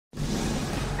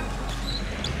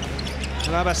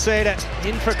Labaseda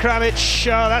in for Kravic.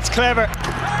 Oh, that's clever.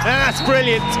 That's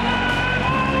brilliant.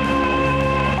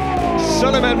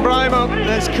 Suleiman Braimoh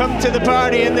has come to the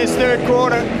party in this third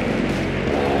quarter.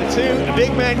 The two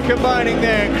big men combining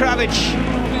there. Kravic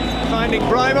finding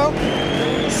Braimoh.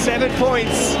 7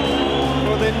 points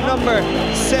for the number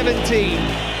 17.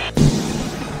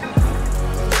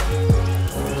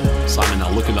 Simon now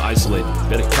looking to isolate.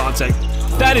 Bit of contact.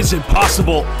 That is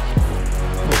impossible.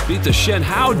 Oh, beat the Shen.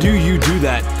 How do you do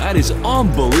that? That is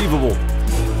unbelievable.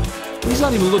 He's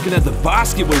not even looking at the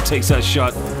basket when he takes that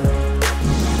shot.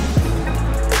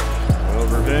 Well,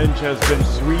 revenge has been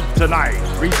sweet tonight.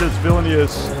 Rytas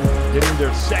Wilnius getting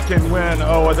their second win.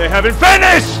 Oh, and they haven't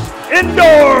finished!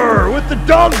 Ndour with the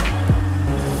dunk!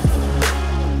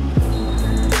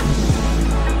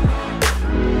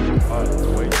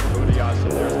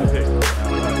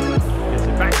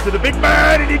 To the big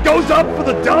man, and he goes up for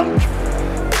the dunk.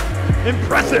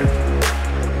 Impressive.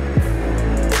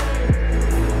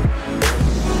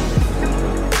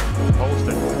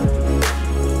 Holston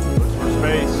looks for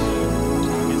space.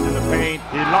 He's in the paint.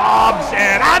 He lobs,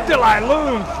 and Abdoulaye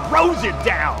Loum throws it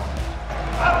down.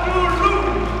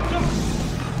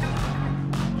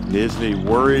 Isn't he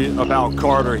worried about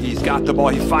Carter? He's got the ball.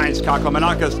 He finds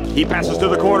Kakamanakas. He passes to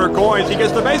the corner. Goins. He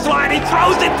gets the baseline. He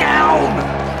throws it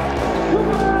down.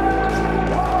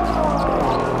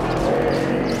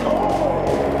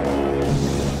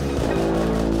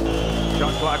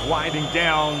 Clock winding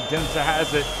down. Dimsa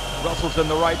has it. Russell's in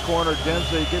the right corner.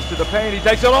 Dimsa, he gets to the paint. He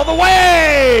takes it all the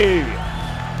way.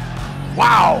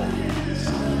 Wow.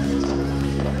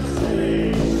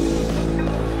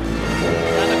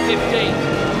 Another 15,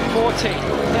 14,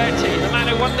 13. The man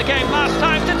who won the game last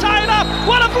time to tie it up.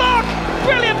 What a block!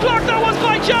 Brilliant block that was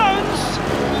by Jones.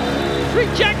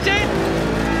 Rejected.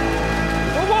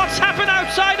 But what's happened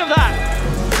outside of that?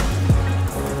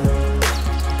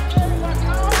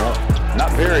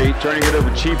 Not very, turning it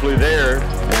over cheaply there,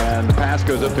 and the pass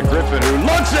goes up to Griffin, who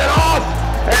looks it off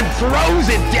and throws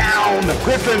it down.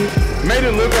 Griffin made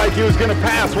it look like he was going to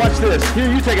pass. Watch this.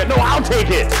 Here, you take it. No, I'll take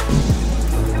it.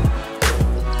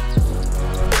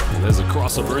 There's a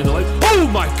crossover in the lane. Oh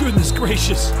my goodness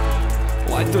gracious!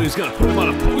 Well, I thought he was going to put him on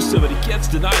a poster, but he gets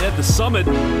denied at the summit.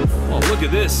 Oh, look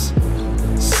at this.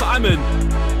 Simon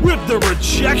with the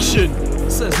rejection.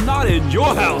 Says not in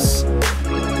your house.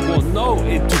 Well, no,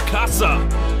 in tu casa.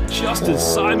 Justin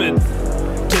Simon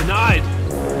denied.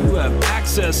 You have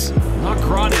access, not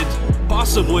granted.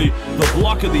 Possibly the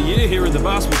block of the year here in the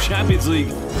Basketball Champions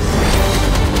League.